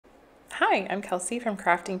Hi, I'm Kelsey from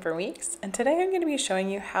Crafting for Weeks, and today I'm going to be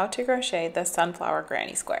showing you how to crochet the Sunflower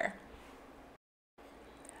Granny Square.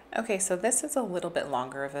 Okay, so this is a little bit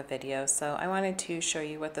longer of a video, so I wanted to show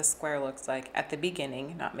you what the square looks like at the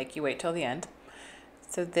beginning, not make you wait till the end.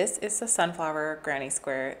 So this is the Sunflower Granny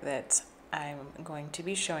Square that I'm going to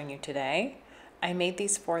be showing you today. I made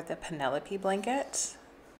these for the Penelope blanket,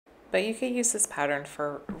 but you could use this pattern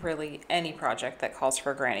for really any project that calls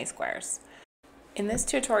for granny squares. In this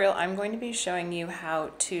tutorial, I'm going to be showing you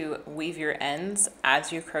how to weave your ends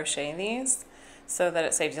as you crochet these so that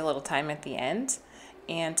it saves you a little time at the end.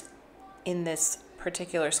 And in this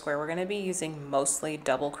particular square, we're going to be using mostly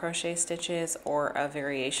double crochet stitches or a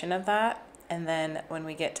variation of that. And then when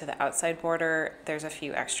we get to the outside border, there's a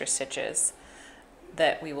few extra stitches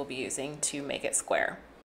that we will be using to make it square.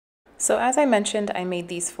 So as I mentioned, I made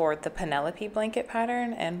these for the Penelope blanket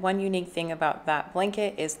pattern, and one unique thing about that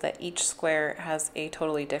blanket is that each square has a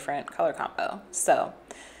totally different color combo. So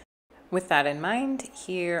with that in mind,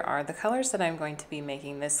 here are the colors that I'm going to be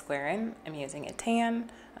making this square in. I'm using a tan,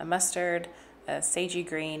 a mustard, a sagey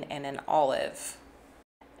green, and an olive.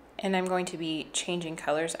 And I'm going to be changing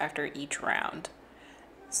colors after each round.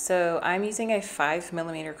 So I'm using a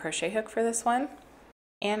 5mm crochet hook for this one.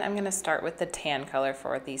 And I'm going to start with the tan color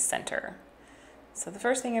for the center. So the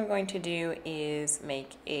first thing I'm going to do is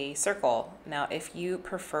make a circle. Now, if you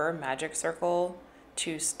prefer magic circle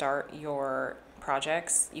to start your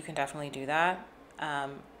projects, you can definitely do that.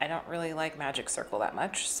 I don't really like magic circle that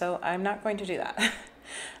much, so I'm not going to do that.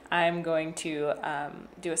 I'm going to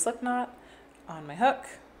do a slip knot on my hook,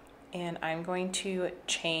 and I'm going to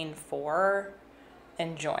chain 4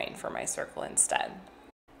 and join for my circle instead.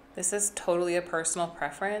 This is totally a personal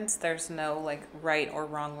preference. There's no like right or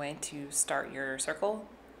wrong way to start your circle.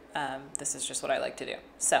 This is just what I like to do.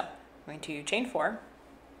 So I'm going to chain 4.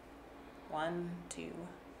 1, 2,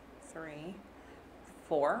 3,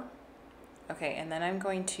 4. Okay, and then I'm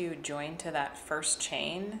going to join to that first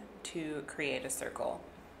chain to create a circle.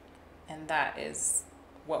 And that is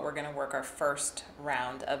what we're going to work our first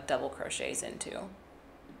round of double crochets into.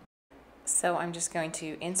 So I'm just going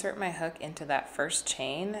to insert my hook into that first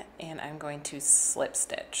chain, and I'm going to slip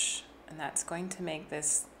stitch, and that's going to make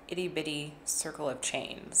this itty bitty circle of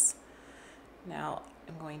chains. Now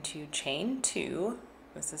I'm going to chain 2.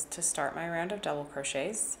 This is to start my round of double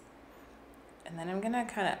crochets, and then I'm going to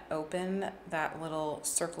kind of open that little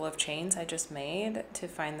circle of chains I just made to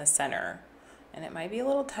find the center. And it might be a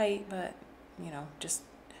little tight, but you know, just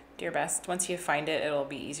do your best. Once you find it, it'll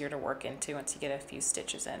be easier to work into once you get a few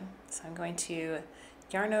stitches in. So I'm going to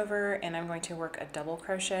yarn over, and I'm going to work a double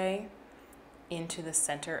crochet into the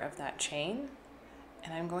center of that chain,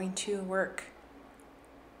 and I'm going to work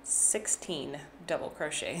 16 double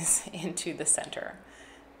crochets into the center.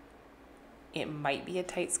 It might be a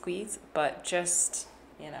tight squeeze, but just,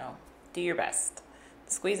 you know, do your best.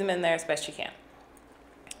 Squeeze them in there as best you can.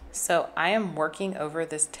 So I am working over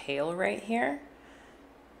this tail right here.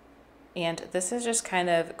 And this is just kind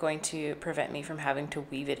of going to prevent me from having to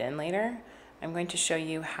weave it in later. I'm going to show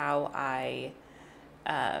you how I,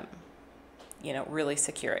 really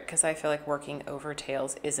secure it, because I feel like working over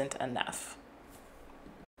tails isn't enough.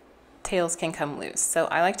 Tails can come loose, so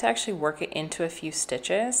I like to actually work it into a few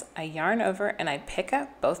stitches. I yarn over and I pick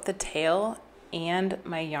up both the tail and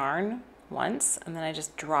my yarn once, and then I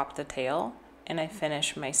just drop the tail and I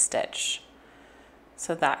finish my stitch.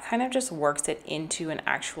 So that kind of just works it into an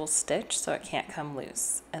actual stitch so it can't come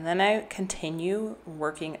loose. And then I continue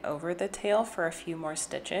working over the tail for a few more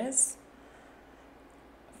stitches.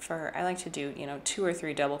 I like to do, 2 or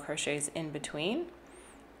 3 double crochets in between.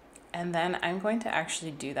 And then I'm going to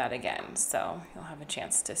actually do that again, so you'll have a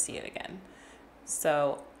chance to see it again.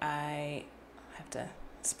 So I have to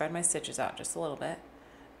spread my stitches out just a little bit.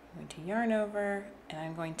 I'm going to yarn over, and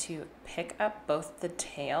I'm going to pick up both the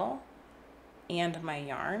tail and my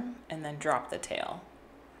yarn, and then drop the tail.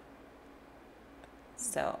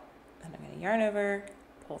 So then I'm going to yarn over,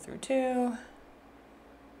 pull through 2,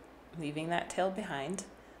 leaving that tail behind,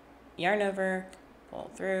 yarn over,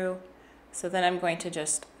 pull through. So then I'm going to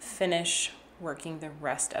just finish working the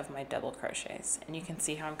rest of my double crochets, and you can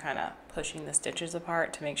see how I'm kind of pushing the stitches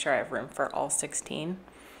apart to make sure I have room for all 16.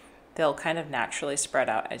 They'll kind of naturally spread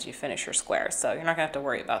out as you finish your square, so you're not going to have to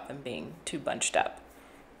worry about them being too bunched up.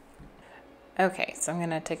 Okay, so I'm going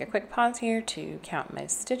to take a quick pause here to count my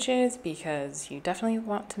stitches, because you definitely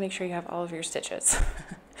want to make sure you have all of your stitches.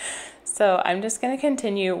 So I'm just going to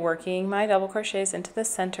continue working my double crochets into the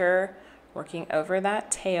center, working over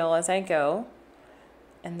that tail as I go.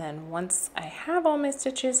 And then once I have all my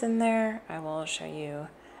stitches in there, I will show you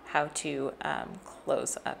how to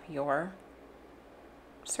close up your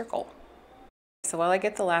circle. so while I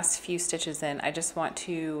get the last few stitches in, I just want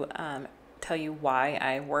to tell you why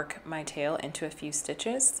I work my tail into a few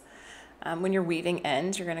stitches. When you're weaving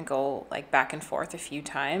ends, you're going to go like back and forth a few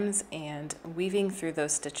times, and weaving through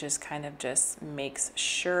those stitches kind of just makes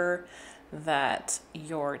sure that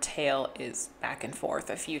your tail is back and forth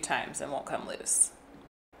a few times and won't come loose.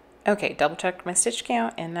 Okay, double checked my stitch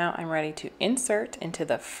count, and now I'm ready to insert into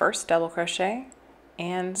the first double crochet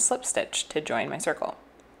and slip stitch to join my circle.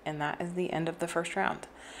 And that is the end of the first round.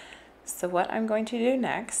 So what I'm going to do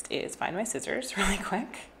next is find my scissors really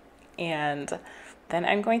quick, and then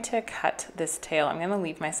I'm going to cut this tail. I'm going to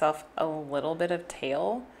leave myself a little bit of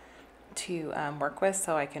tail to work with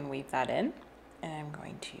so I can weave that in. And I'm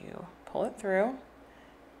going to pull it through.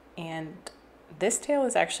 And this tail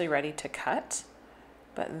is actually ready to cut,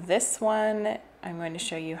 but this one, I'm going to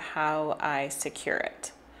show you how I secure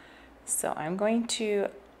it. So I'm going to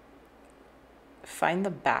find the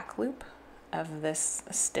back loop of this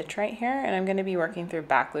stitch right here, and I'm going to be working through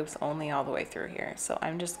back loops only all the way through here. So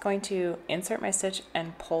I'm just going to insert my stitch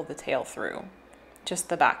and pull the tail through, just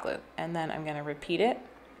the back loop, and then I'm going to repeat it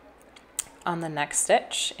on the next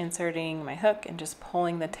stitch, inserting my hook and just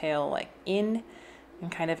pulling the tail like in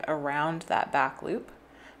and kind of around that back loop.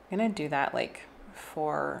 I'm going to do that like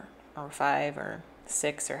 4 or 5 or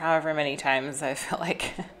 6 or however many times I feel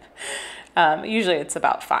like. Usually it's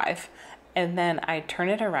about 5. And then I turn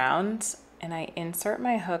it around and I insert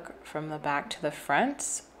my hook from the back to the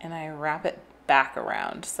front and I wrap it back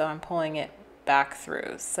around. So I'm pulling it back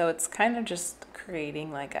through. So it's kind of just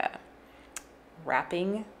creating like a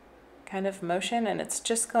wrapping kind of motion, and it's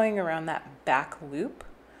just going around that back loop.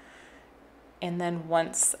 And then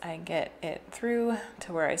once I get it through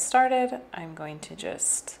to where I started, I'm going to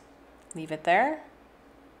just leave it there.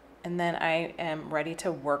 And then I am ready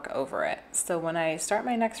to work over it. So when I start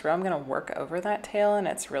my next row, I'm going to work over that tail, and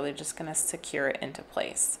it's really just going to secure it into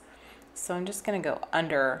place. So I'm just going to go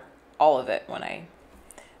under all of it when I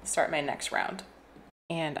start my next round.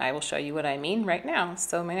 And I will show you what I mean right now.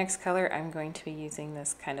 So my next color, I'm going to be using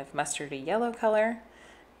this kind of mustardy yellow color.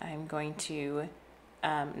 I'm going to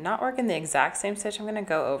not work in the exact same stitch. I'm going to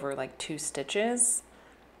go over like 2 stitches,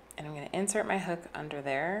 and I'm going to insert my hook under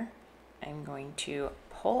there. I'm going to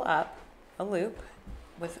pull up a loop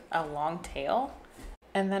with a long tail,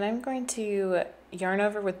 and then I'm going to yarn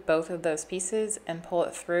over with both of those pieces and pull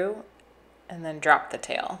it through and then drop the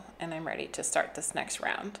tail, and I'm ready to start this next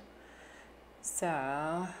round.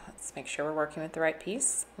 So let's make sure we're working with the right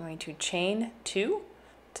piece. I'm going to chain 2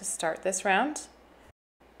 to start this round,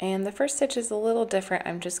 and the first stitch is a little different.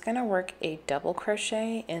 I'm just going to work a double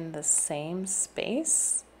crochet in the same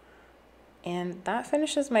space, and that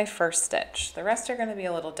finishes my first stitch. The rest are going to be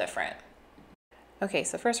a little different. Okay,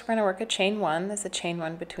 so first we're going to work a chain 1. There's a chain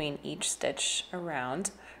 1 between each stitch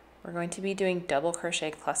around. We're going to be doing double crochet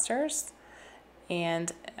clusters,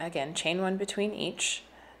 and again, chain 1 between each.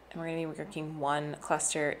 And we're going to be working 1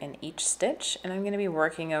 cluster in each stitch, and I'm going to be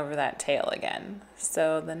working over that tail again.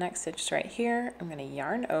 So the next stitch is right here. I'm going to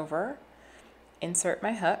yarn over, insert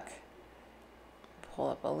my hook, pull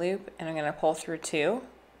up a loop, and I'm going to pull through 2.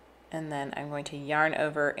 And then I'm going to yarn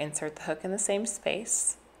over, insert the hook in the same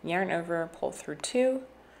space, yarn over, pull through 2. And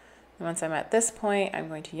once I'm at this point, I'm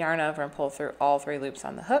going to yarn over and pull through all 3 loops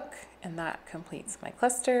on the hook, and that completes my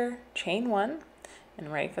cluster, chain 1, and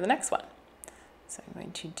I'm ready for the next one. So I'm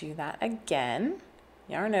going to do that again,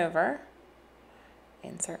 yarn over,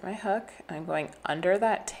 insert my hook, and I'm going under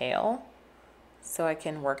that tail so I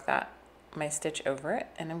can work my stitch over it,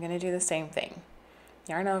 and I'm going to do the same thing.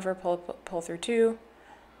 Yarn over, pull through 2,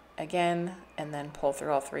 again, and then pull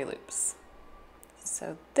through all 3 loops.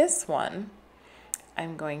 So this one,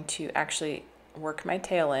 I'm going to actually work my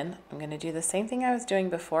tail in. I'm going to do the same thing I was doing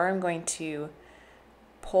before. I'm going to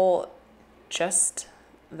pull just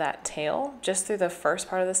that tail just through the first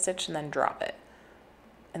part of the stitch and then drop it.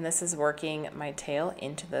 And this is working my tail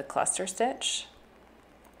into the cluster stitch.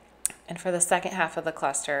 And for the second half of the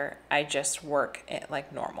cluster, I just work it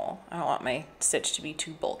like normal. I don't want my stitch to be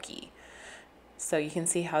too bulky. So you can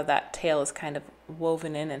see how that tail is kind of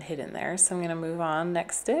woven in and hidden there. So I'm going to move on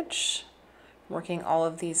next stitch, working all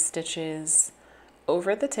of these stitches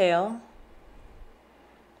over the tail.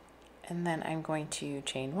 And then I'm going to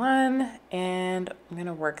chain 1, and I'm going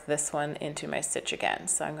to work this one into my stitch again.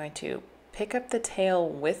 So I'm going to pick up the tail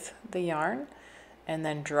with the yarn and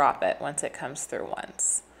then drop it once it comes through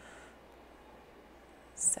once.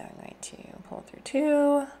 So I'm going to pull through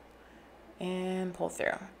 2 and pull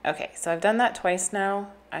through. Okay, so I've done that twice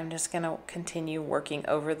now. I'm just going to continue working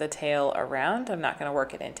over the tail around. I'm not going to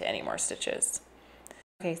work it into any more stitches.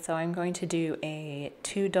 Okay, so I'm going to do a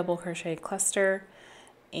 2 double crochet cluster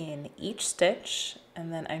in each stitch,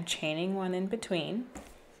 and then I'm chaining one in between.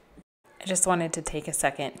 I just wanted to take a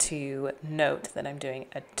second to note that I'm doing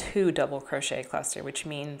a 2 double crochet cluster, which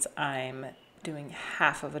means I'm doing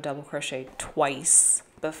half of a double crochet twice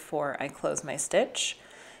before I close my stitch,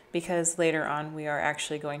 because later on we are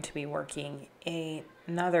actually going to be working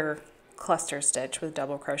another cluster stitch with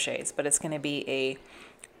double crochets, but it's going to be a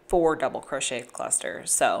 4 double crochet cluster.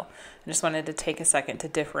 So I just wanted to take a second to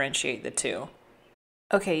differentiate the two.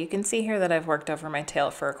 Okay, you can see here that I've worked over my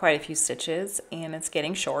tail for quite a few stitches and it's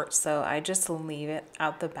getting short, so I just leave it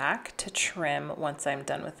out the back to trim once I'm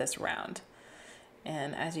done with this round.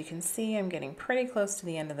 And as you can see, I'm getting pretty close to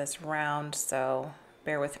the end of this round, so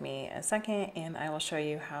bear with me a second and I will show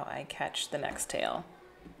you how I catch the next tail.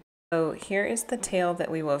 So here is the tail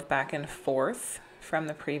that we wove back and forth from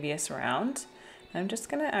the previous round. I'm just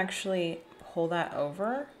going to actually pull that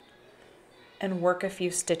over and work a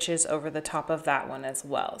few stitches over the top of that one as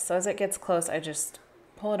well. So as it gets close, I just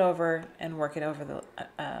pull it over and work it over the,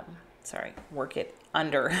 work it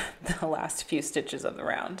under the last few stitches of the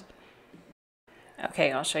round.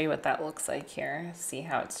 Okay, I'll show you what that looks like here. See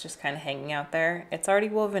how it's just kind of hanging out there? It's already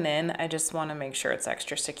woven in, I just want to make sure it's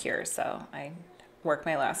extra secure, so I work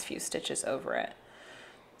my last few stitches over it.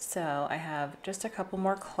 So I have just a couple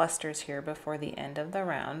more clusters here before the end of the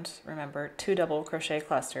round. Remember, 2 double crochet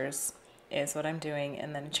clusters is what I'm doing,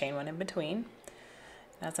 and then chain one in between.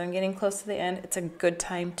 As I'm getting close to the end, it's a good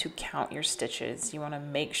time to count your stitches. You want to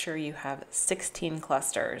make sure you have 16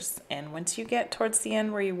 clusters, and once you get towards the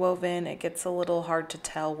end where you wove in, it gets a little hard to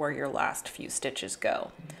tell where your last few stitches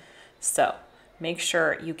go. So make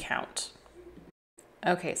sure you count.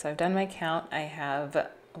 Okay, so I've done my count. I have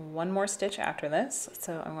one more stitch after this,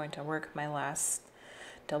 so I'm going to work my last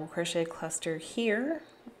double crochet cluster here,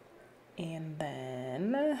 and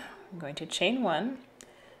then I'm going to chain one.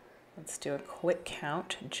 Let's do a quick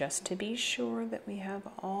count just to be sure that we have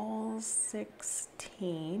all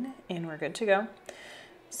 16 and we're good to go.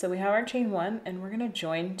 So we have our chain one and we're going to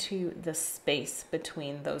join to the space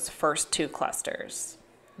between those first 2 clusters.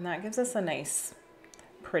 And that gives us a nice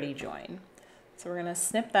pretty join. So we're going to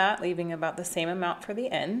snip that, leaving about the same amount for the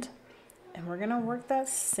end. And we're going to work that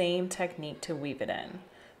same technique to weave it in.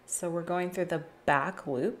 So we're going through the back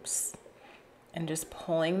loops and just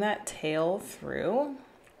pulling that tail through,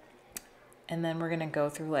 and then we're gonna go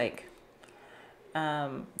through like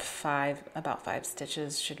about 5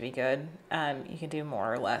 stitches should be good. You can do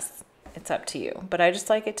more or less, it's up to you, but I just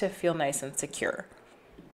like it to feel nice and secure.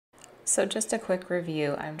 So just a quick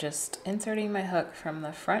review, I'm just inserting my hook from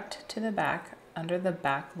the front to the back under the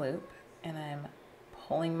back loop, and I'm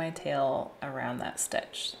pulling my tail around that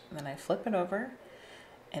stitch. And then I flip it over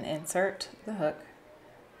and insert the hook.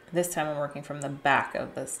 This time I'm working from the back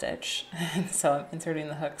of the stitch, so I'm inserting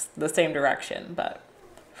the hooks the same direction, but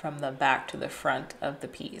from the back to the front of the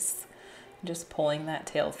piece. Just pulling that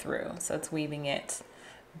tail through. So it's weaving it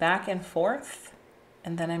back and forth,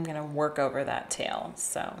 and then I'm gonna work over that tail.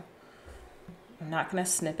 So I'm not gonna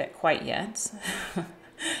snip it quite yet.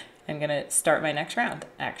 I'm gonna start my next round,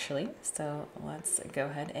 actually. So let's go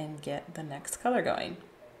ahead and get the next color going.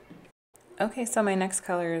 Okay, so my next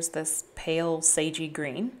color is this pale sagey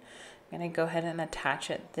green. I'm going to go ahead and attach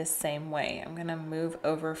it this same way. I'm going to move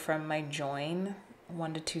over from my join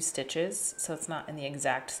 1 to 2 stitches so it's not in the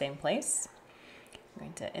exact same place. I'm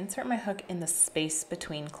going to insert my hook in the space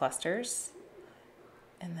between clusters,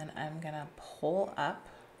 and then I'm going to pull up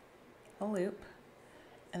a loop,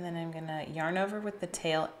 and then I'm going to yarn over with the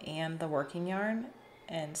tail and the working yarn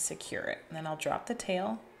and secure it. And then I'll drop the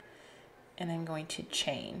tail and I'm going to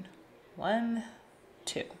chain 1,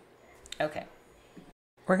 2. Okay.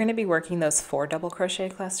 We're going to be working those 4 double crochet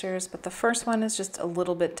clusters, but the first one is just a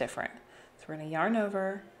little bit different. So we're going to yarn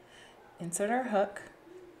over, insert our hook,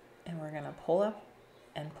 and we're going to pull up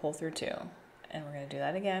and pull through 2. And we're going to do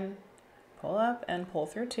that again. Pull up and pull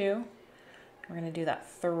through 2. We're going to do that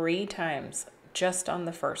 3 times just on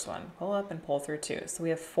the first one. Pull up and pull through 2. So we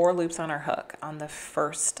have 4 loops on our hook on the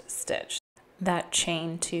first stitch. That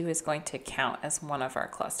chain 2 is going to count as one of our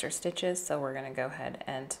cluster stitches, so we're going to go ahead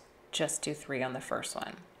and just do 3 on the first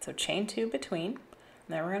one. So chain 2 between, and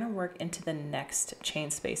then we're going to work into the next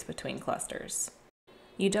chain space between clusters.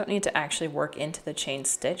 You don't need to actually work into the chain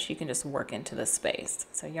stitch, you can just work into the space.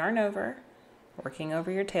 So yarn over, working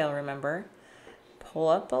over your tail, remember, pull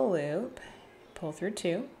up a loop, pull through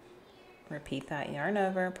 2, repeat that, yarn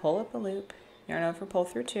over, pull up a loop, yarn over, pull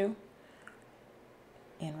through 2,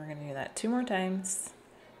 and we're going to do that 2 more times.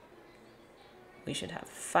 We should have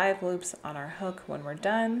 5 loops on our hook when we're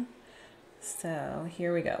done. So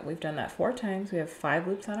here we go. We've done that 4 times. We have 5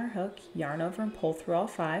 loops on our hook. Yarn over and pull through all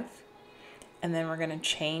 5. and then we're going to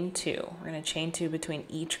chain 2. We're going to chain 2 between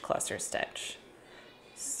each cluster stitch.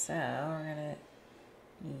 So we're going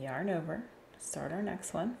to yarn over, start our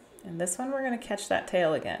next one, and this one we're going to catch that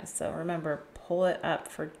tail again. So remember, pull it up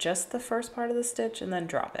for just the first part of the stitch and then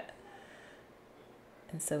drop it.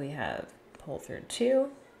 And so we have pull through 2,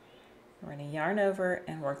 we're going to yarn over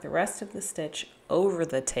and work the rest of the stitch over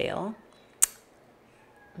the tail,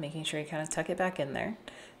 making sure you kind of tuck it back in there.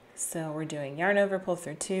 So we're doing yarn over, pull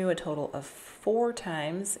through 2, a total of 4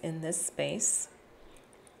 times in this space.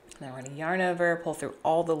 Then we're going to yarn over, pull through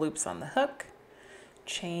all the loops on the hook,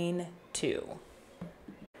 chain 2.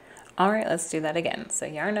 All right, let's do that again. So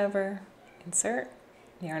yarn over, insert,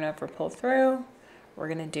 yarn over, pull through. We're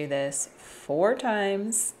going to do this 4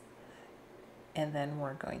 times, and then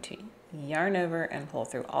we're going to yarn over and pull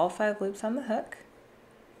through all 5 loops on the hook,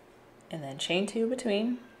 and then chain 2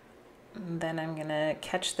 between. And then I'm going to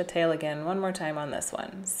catch the tail again one more time on this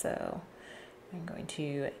one. So I'm going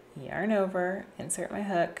to yarn over, insert my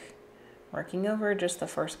hook, working over just the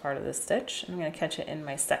first part of the stitch. I'm going to catch it in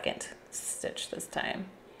my second stitch this time.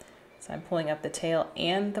 So I'm pulling up the tail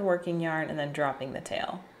and the working yarn and then dropping the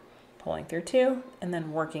tail, pulling through 2, and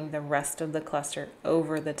then working the rest of the cluster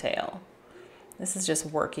over the tail. This is just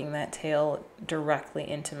working that tail directly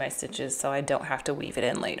into my stitches so I don't have to weave it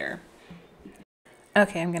in later.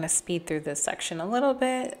 Okay, I'm going to speed through this section a little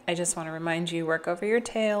bit. I just want to remind you, work over your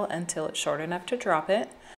tail until it's short enough to drop it.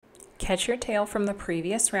 Catch your tail from the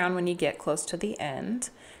previous round when you get close to the end.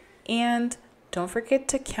 And don't forget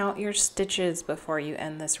to count your stitches before you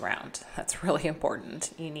end this round. That's really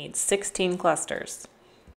important. You need 16 clusters.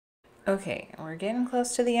 Okay, we're getting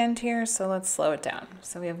close to the end here, so let's slow it down.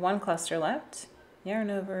 So we have 1 cluster left. Yarn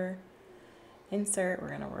over, insert. We're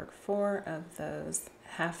going to work 4 of those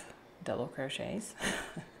half double crochets.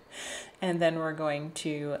 And then we're going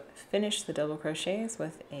to finish the double crochets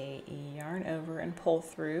with a yarn over and pull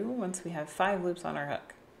through once we have 5 loops on our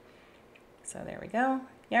hook. So there we go.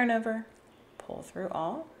 Yarn over, pull through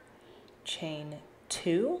all, chain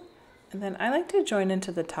 2, and then I like to join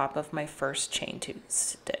into the top of my first chain 2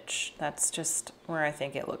 stitch. That's just where I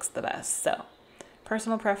think it looks the best. So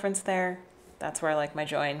personal preference there. That's where I like my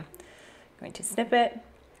join. I'm going to snip it,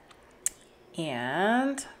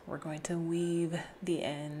 and we're going to weave the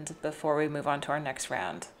end before we move on to our next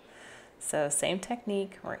round. So same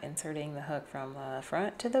technique, we're inserting the hook from the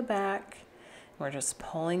front to the back. We're just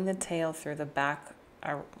pulling the tail through the back,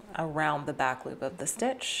 around the back loop of the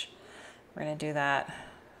stitch. We're going to do that,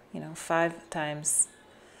 5 times,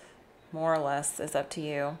 more or less, is up to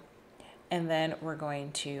you. And then we're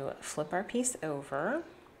going to flip our piece over.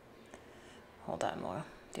 Hold on, we'll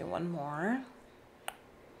do one more.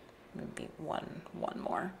 Maybe one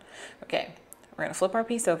more. Okay, we're going to flip our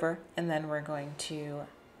piece over, and then we're going to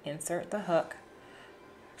insert the hook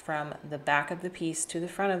from the back of the piece to the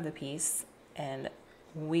front of the piece and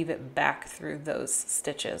weave it back through those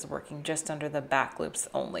stitches, working just under the back loops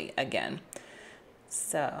only again.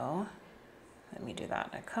 So let me do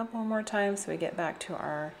that a couple more times so we get back to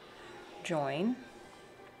our join.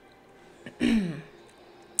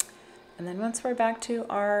 And then once we're back to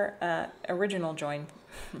our original join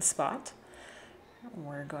spot,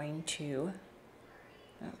 we're going to,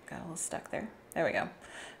 got a little stuck there. There we go.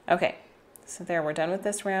 Okay, so there, we're done with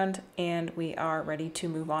this round, and we are ready to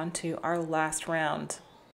move on to our last round.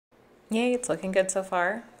 Yay, it's looking good so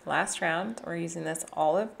far. Last round, we're using this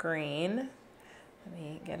olive green. Let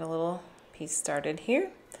me get a little piece started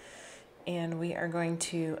here. And we are going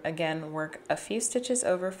to, again, work a few stitches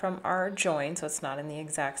over from our join, so it's not in the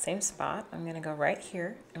exact same spot. I'm going to go right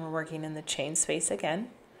here, and we're working in the chain space again.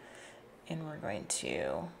 And we're going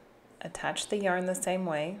to attach the yarn the same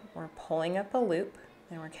way. We're pulling up a loop,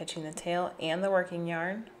 and we're catching the tail and the working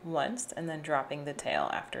yarn once, and then dropping the tail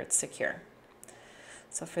after it's secure.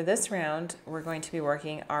 So for this round, we're going to be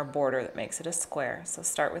working our border that makes it a square. So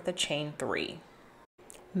start with a chain 3.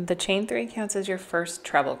 The chain 3 counts as your first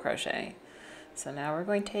treble crochet. So now we're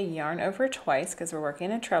going to yarn over twice because we're working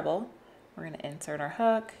a treble. We're going to insert our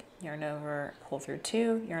hook, yarn over, pull through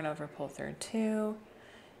 2, yarn over, pull through 2,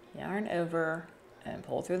 yarn over, and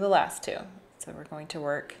pull through the last 2. So we're going to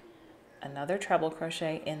work another treble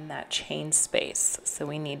crochet in that chain space. So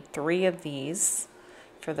we need 3 of these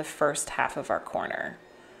for the first half of our corner.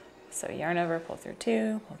 So yarn over, pull through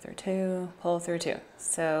 2, pull through 2, pull through 2.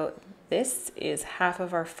 So this is half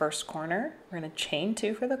of our first corner. We're going to chain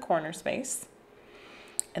 2 for the corner space.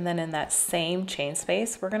 And then in that same chain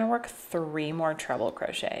space, we're going to work 3 more treble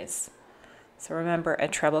crochets. So remember, a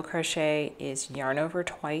treble crochet is yarn over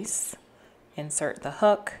twice, insert the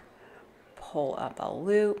hook, pull up a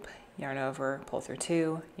loop, yarn over, pull through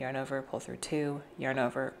 2, yarn over, pull through 2, yarn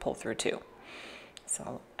over, pull through 2.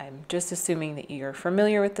 So I'm just assuming that you're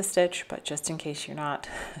familiar with the stitch, but just in case you're not,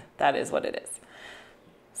 that is what it is.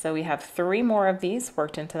 So we have 3 more of these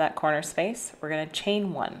worked into that corner space. We're going to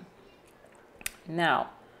chain 1.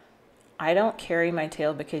 Now, I don't carry my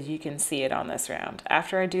tail because you can see it on this round.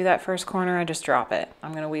 After I do that first corner, I just drop it.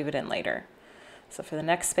 I'm going to weave it in later. So for the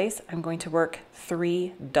next space, I'm going to work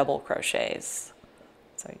 3 double crochets.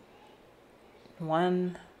 So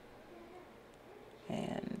 1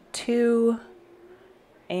 and 2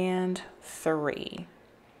 and 3.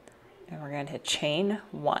 And we're going to chain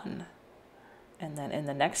 1. And then in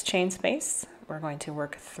the next chain space, we're going to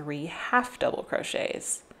work 3 half double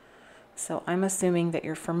crochets. So I'm assuming that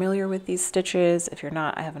you're familiar with these stitches. If you're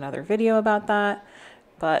not, I have another video about that,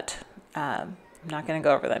 but I'm not going to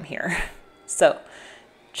go over them here. So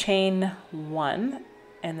chain 1,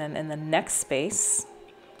 and then in the next space,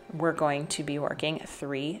 we're going to be working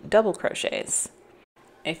 3 double crochets.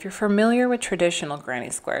 If you're familiar with traditional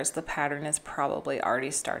granny squares, the pattern is probably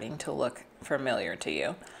already starting to look familiar to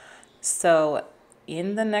you. So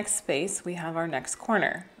in the next space, we have our next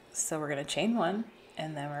corner. So we're going to chain 1,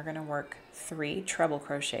 and then we're going to work 3 treble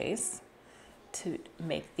crochets to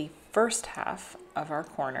make the first half of our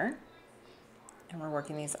corner. And we're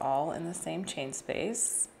working these all in the same chain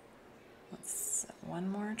space. Let's 1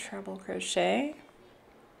 more treble crochet.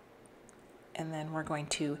 And then we're going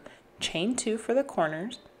to chain 2 for the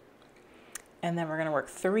corners. And then we're going to work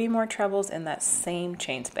 3 more trebles in that same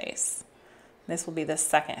chain space. This will be the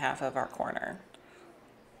second half of our corner.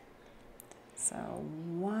 So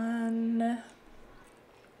 1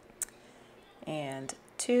 and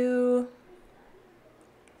 2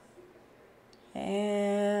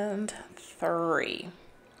 and 3.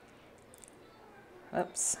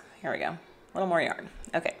 Oops, here we go. A little more yarn.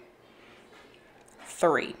 Okay.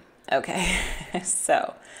 3. Okay,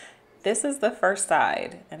 so this is the first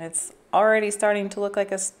side, and it's already starting to look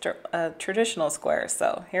like a traditional square,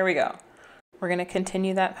 so here we go. We're going to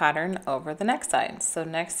continue that pattern over the next side. So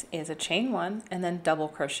next is a chain 1 and then double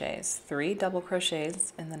crochets. 3 double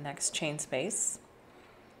crochets in the next chain space.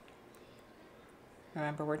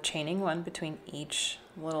 Remember, we're chaining 1 between each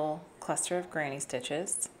little cluster of granny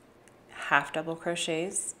stitches. Half double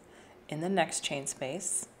crochets in the next chain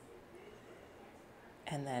space.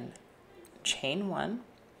 And then chain 1,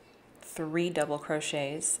 3 double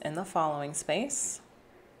crochets in the following space.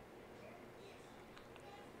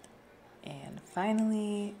 And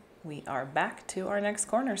finally, we are back to our next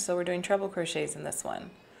corner. So we're doing treble crochets in this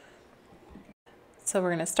one. So we're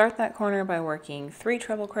going to start that corner by working 3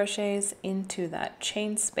 treble crochets into that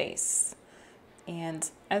chain space. And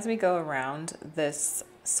as we go around this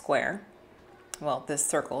square, well, this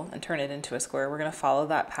circle, and turn it into a square, we're going to follow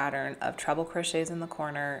that pattern of treble crochets in the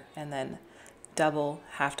corner and then double,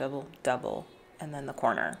 half double, double, and then the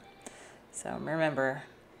corner. So remember,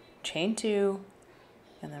 chain 2,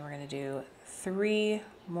 and then we're going to do 3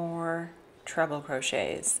 more treble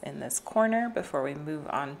crochets in this corner before we move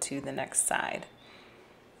on to the next side.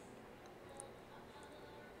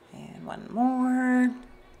 And 1 more.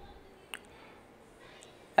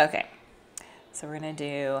 Okay, so we're going to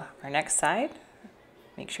do our next side.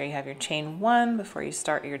 Make sure you have your chain 1 before you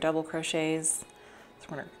start your double crochets. So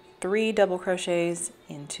we're going to 3 double crochets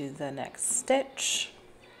into the next stitch.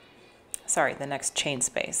 Sorry, the next chain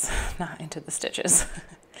space, not into the stitches.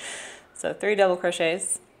 So 3 double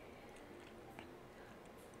crochets.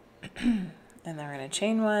 And then we're going to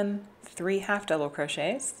chain 1, 3 half double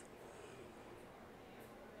crochets.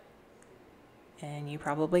 And you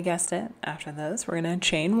probably guessed it, after those, we're going to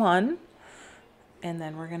chain 1. And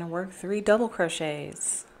then we're going to work 3 double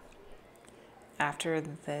crochets. After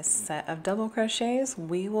this set of double crochets,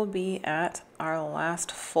 we will be at our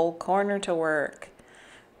last full corner to work.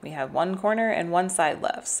 We have 1 corner and 1 side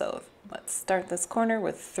left, so let's start this corner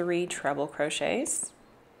with 3 treble crochets.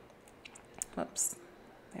 Whoops,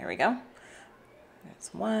 there we go. There's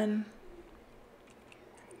 1,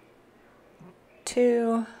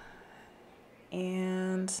 2,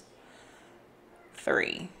 and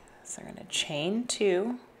 3. So we're going to chain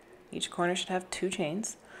 2. Each corner should have 2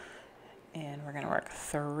 chains. And we're going to work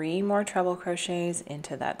 3 more treble crochets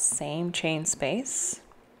into that same chain space.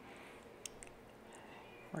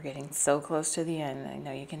 We're getting so close to the end. I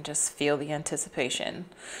know you can just feel the anticipation.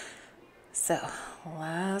 So,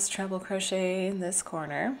 last treble crochet in this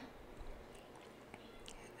corner.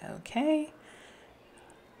 Okay.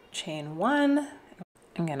 Chain 1.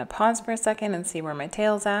 I'm going to pause for a second and see where my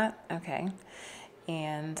tail's at. Okay.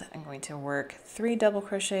 And I'm going to work 3 double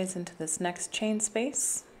crochets into this next chain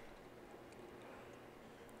space.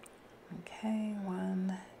 Okay,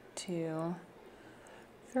 1, 2,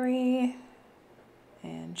 3,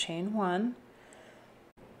 and chain 1.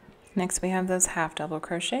 Next we have those half double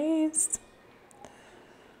crochets.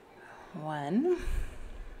 1,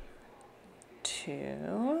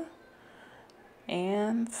 2,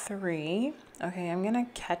 and 3. Okay, I'm gonna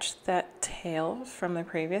catch that tail from the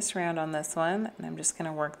previous round on this one, and I'm just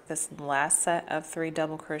gonna work this last set of 3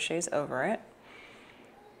 double crochets over it.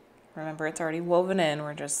 Remember, it's already woven in,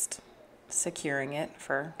 we're just securing it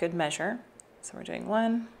for good measure. So we're doing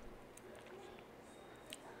 1,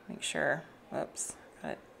 make sure, whoops,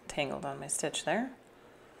 got it tangled on my stitch there.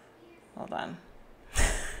 Hold on.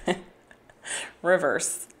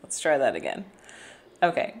 Reverse, let's try that again.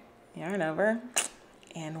 Okay, yarn over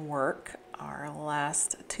and work our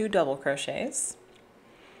last 2 double crochets.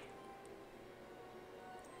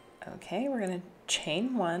 Okay, we're going to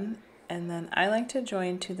chain 1, and then I like to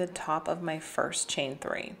join to the top of my first chain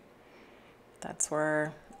 3. That's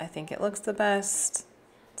where I think it looks the best.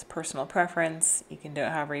 It's personal preference. You can do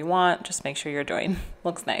it however you want. Just make sure your join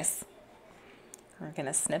looks nice. We're going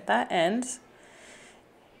to snip that end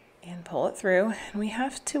and pull it through. And we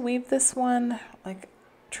have to weave this one like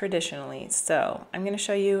traditionally. So I'm going to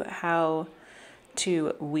show you how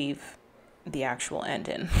to weave the actual end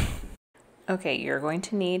in. Okay, you're going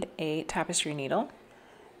to need a tapestry needle.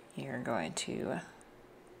 You're going to,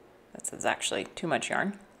 this is actually too much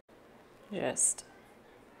yarn. Just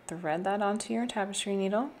thread that onto your tapestry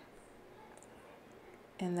needle.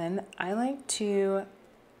 And then I like to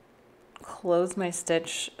close my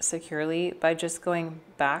stitch securely by just going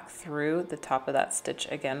back through the top of that stitch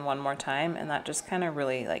again one more time, and that just kind of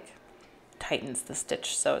really like tightens the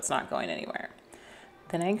stitch so it's not going anywhere.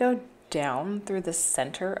 Then I go down through the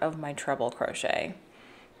center of my treble crochet.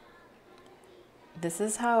 This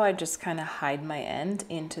is how I just kind of hide my end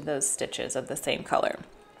into those stitches of the same color.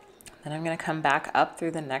 Then I'm going to come back up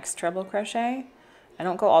through the next treble crochet. I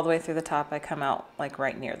don't go all the way through the top, I come out like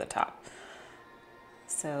right near the top.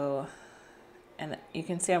 So, and you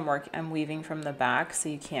can see I'm weaving from the back, so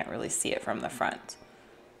you can't really see it from the front.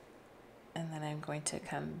 And then I'm going to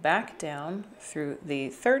come back down through the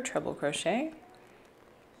third treble crochet.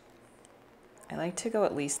 I like to go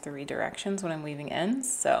at least 3 directions when I'm weaving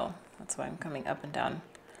ends, so that's why I'm coming up and down.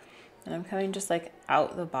 And I'm coming just like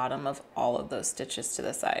out the bottom of all of those stitches to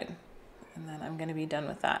the side. And then I'm going to be done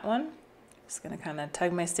with that one. Just going to kind of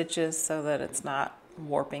tug my stitches so that it's not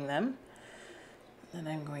warping them. And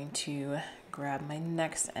I'm going to grab my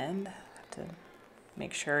next end to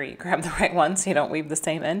make sure you grab the right one so you don't weave the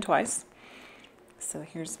same end twice. So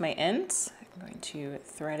here's my end. I'm going to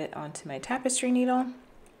thread it onto my tapestry needle.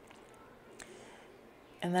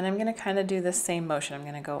 And then I'm going to kind of do the same motion. I'm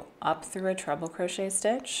going to go up through a treble crochet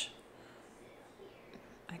stitch.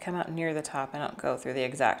 I come out near the top. I don't go through the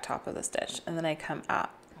exact top of the stitch. And then I come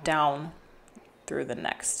out down through the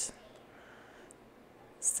next.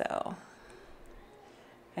 So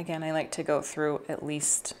again, I like to go through at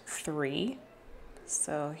least 3.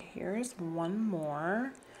 So here's one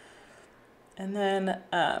more. And then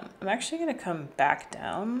I'm actually going to come back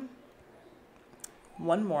down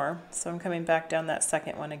one more. So I'm coming back down that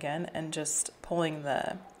second one again and just pulling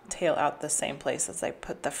the tail out the same place as I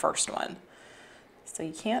put the first one. So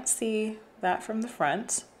you can't see that from the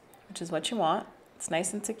front, which is what you want. It's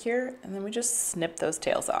nice and secure, and then we just snip those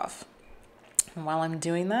tails off. And while I'm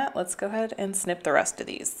doing that, let's go ahead and snip the rest of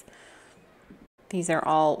these. These are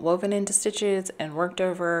all woven into stitches and worked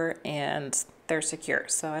over, and they're secure,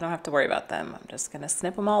 so I don't have to worry about them. I'm just going to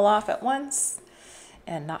snip them all off at once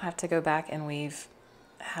and not have to go back and weave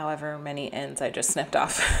however many ends I just snipped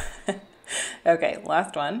off. Okay,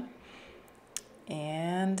 last one.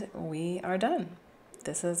 And we are done.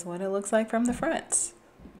 This is what it looks like from the front.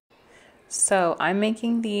 So I'm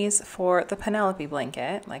making these for the Penelope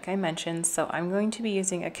blanket, like I mentioned, so I'm going to be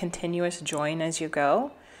using a continuous join as you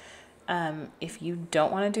go. If you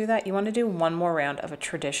don't want to do that, you want to do one more round of a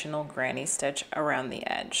traditional granny stitch around the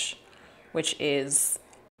edge, which is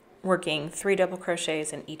working 3 double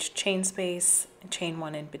crochets in each chain space, chain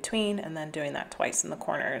 1 in between, and then doing that twice in the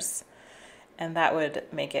corners. And that would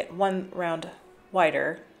make it one round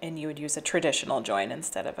wider, and you would use a traditional join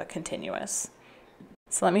instead of a continuous.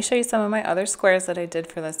 So let me show you some of my other squares that I did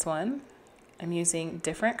for this one. I'm using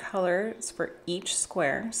different colors for each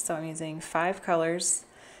square. So I'm using 5 colors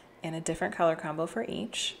and a different color combo for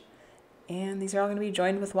each. And these are all going to be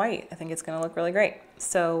joined with white. I think it's going to look really great.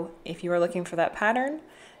 So if you are looking for that pattern,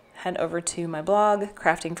 head over to my blog,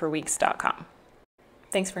 craftingforweeks.com.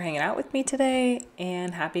 Thanks for hanging out with me today,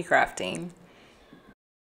 and happy crafting.